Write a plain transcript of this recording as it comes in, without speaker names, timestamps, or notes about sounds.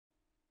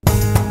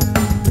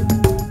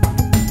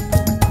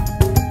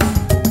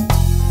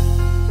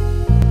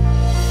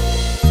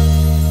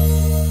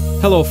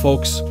Hello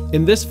folks,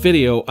 in this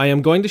video I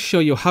am going to show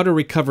you how to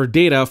recover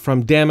data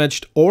from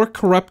damaged or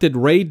corrupted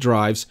RAID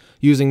drives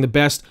using the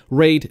best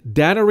RAID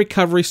data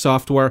recovery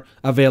software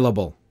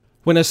available.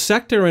 When a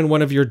sector in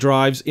one of your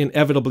drives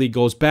inevitably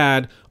goes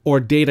bad or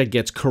data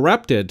gets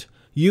corrupted,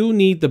 you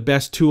need the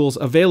best tools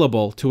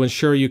available to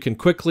ensure you can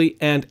quickly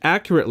and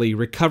accurately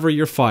recover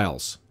your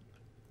files.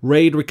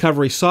 RAID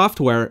recovery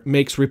software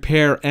makes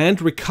repair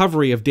and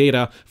recovery of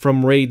data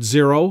from RAID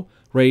 0,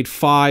 RAID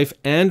 5,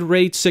 and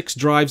RAID 6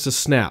 drives a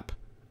snap.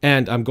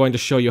 And I'm going to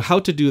show you how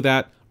to do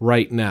that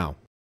right now.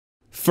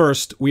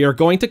 First, we are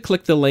going to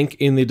click the link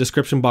in the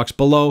description box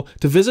below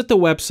to visit the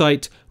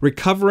website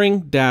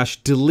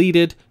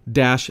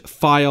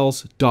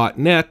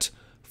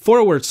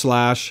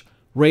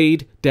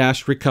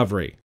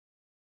recovering-deleted-files.net/RAID-recovery.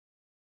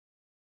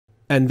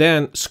 And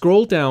then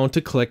scroll down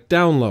to click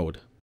Download.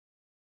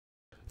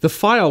 The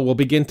file will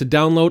begin to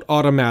download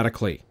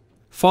automatically.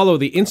 Follow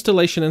the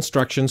installation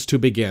instructions to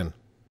begin.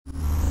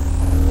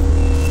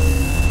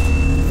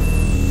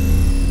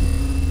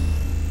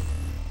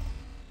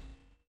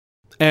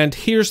 And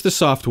here's the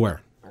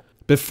software.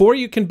 Before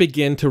you can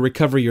begin to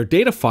recover your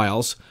data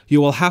files,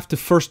 you will have to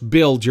first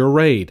build your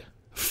RAID.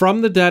 From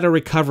the Data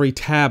Recovery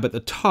tab at the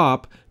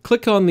top,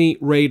 click on the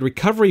RAID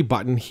Recovery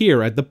button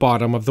here at the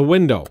bottom of the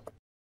window.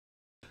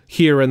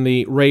 Here in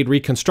the RAID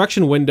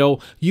Reconstruction window,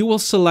 you will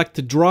select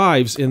the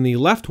drives in the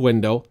left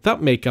window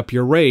that make up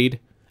your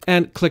RAID,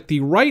 and click the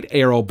right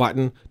arrow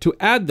button to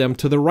add them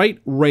to the right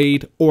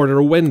RAID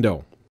order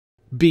window.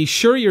 Be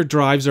sure your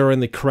drives are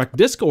in the correct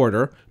disk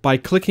order by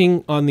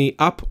clicking on the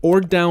up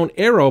or down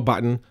arrow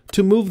button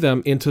to move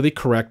them into the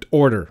correct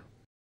order.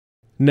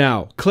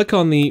 Now, click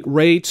on the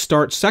RAID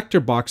Start Sector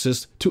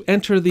boxes to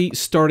enter the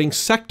starting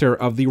sector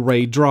of the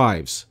RAID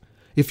drives.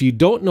 If you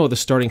don't know the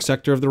starting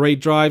sector of the RAID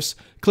drives,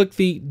 click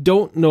the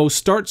Don't Know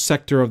Start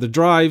Sector of the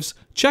Drives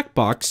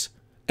checkbox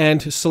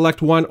and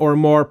select one or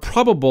more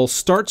probable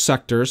start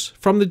sectors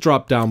from the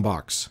drop-down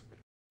box.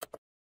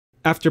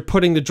 After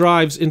putting the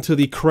drives into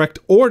the correct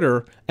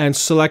order and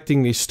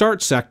selecting the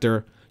start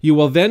sector, you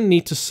will then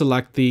need to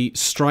select the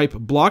stripe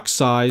block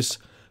size,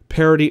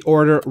 parity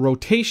order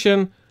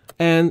rotation,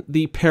 and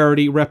the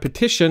parity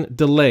repetition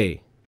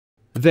delay.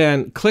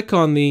 Then click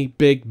on the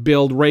big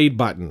Build RAID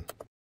button.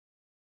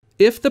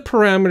 If the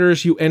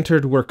parameters you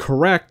entered were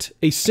correct,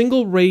 a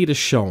single RAID is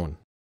shown.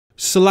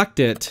 Select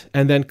it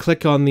and then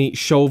click on the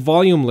Show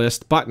Volume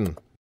List button.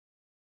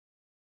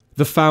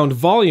 The found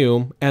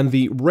volume and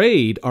the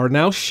RAID are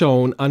now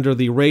shown under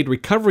the RAID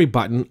Recovery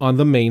button on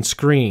the main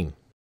screen.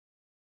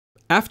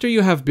 After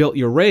you have built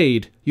your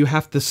RAID, you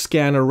have to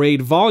scan a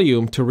RAID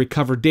volume to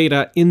recover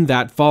data in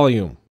that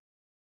volume.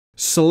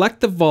 Select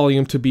the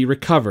volume to be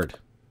recovered.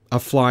 A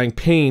flying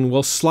pane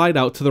will slide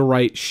out to the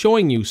right,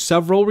 showing you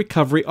several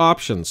recovery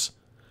options.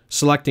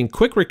 Selecting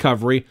Quick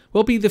Recovery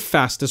will be the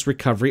fastest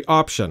recovery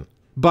option.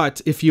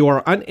 But if you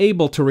are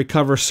unable to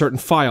recover certain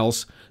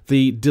files,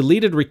 the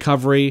Deleted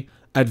Recovery,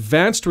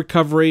 Advanced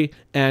Recovery,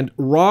 and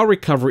Raw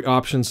Recovery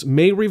options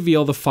may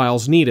reveal the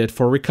files needed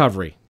for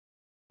recovery.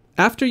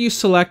 After you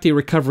select a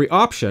recovery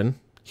option,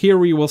 here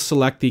we will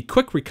select the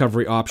Quick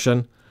Recovery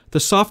option, the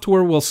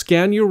software will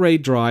scan your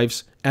RAID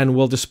drives and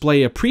will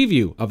display a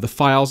preview of the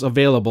files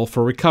available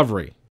for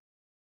recovery.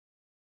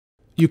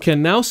 You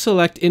can now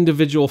select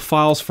individual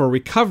files for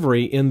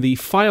recovery in the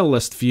File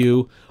List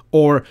view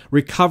or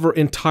recover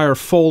entire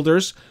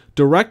folders,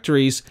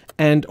 directories,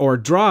 and/or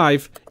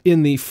drive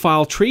in the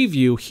File Tree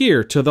view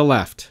here to the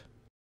left.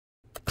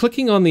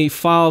 Clicking on the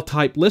File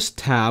Type List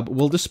tab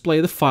will display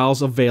the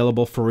files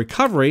available for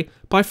recovery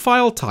by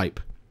file type.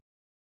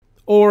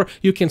 Or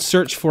you can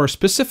search for a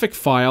specific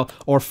file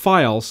or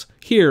files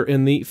here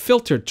in the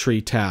Filtered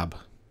Tree tab.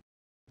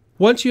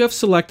 Once you have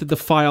selected the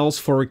files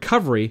for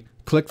recovery,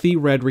 click the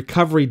red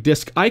Recovery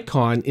Disk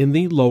icon in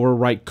the lower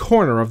right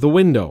corner of the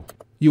window.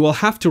 You will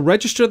have to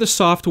register the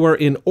software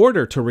in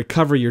order to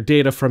recover your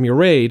data from your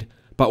RAID,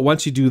 but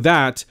once you do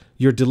that,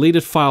 your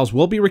deleted files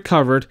will be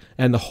recovered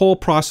and the whole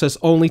process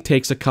only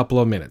takes a couple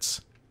of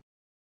minutes.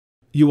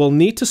 You will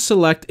need to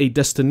select a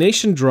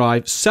destination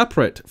drive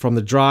separate from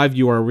the drive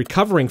you are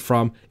recovering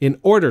from in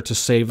order to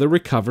save the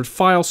recovered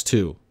files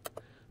to.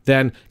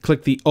 Then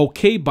click the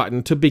OK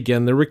button to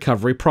begin the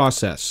recovery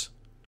process.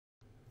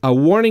 A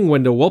warning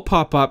window will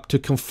pop up to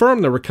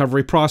confirm the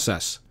recovery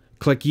process.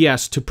 Click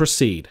Yes to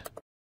proceed.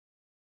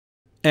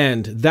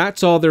 And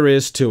that's all there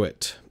is to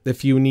it.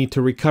 If you need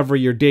to recover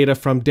your data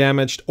from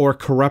damaged or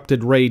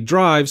corrupted RAID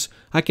drives,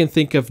 I can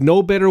think of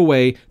no better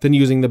way than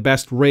using the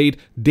best RAID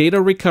data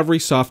recovery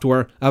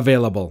software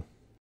available.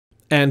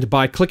 And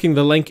by clicking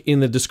the link in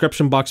the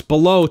description box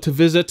below to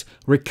visit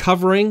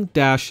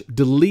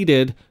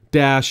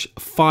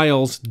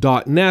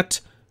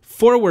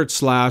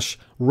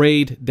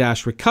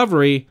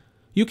recovering-deleted-files.net/RAID-recovery,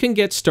 you can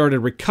get started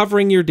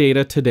recovering your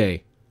data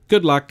today.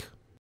 Good luck!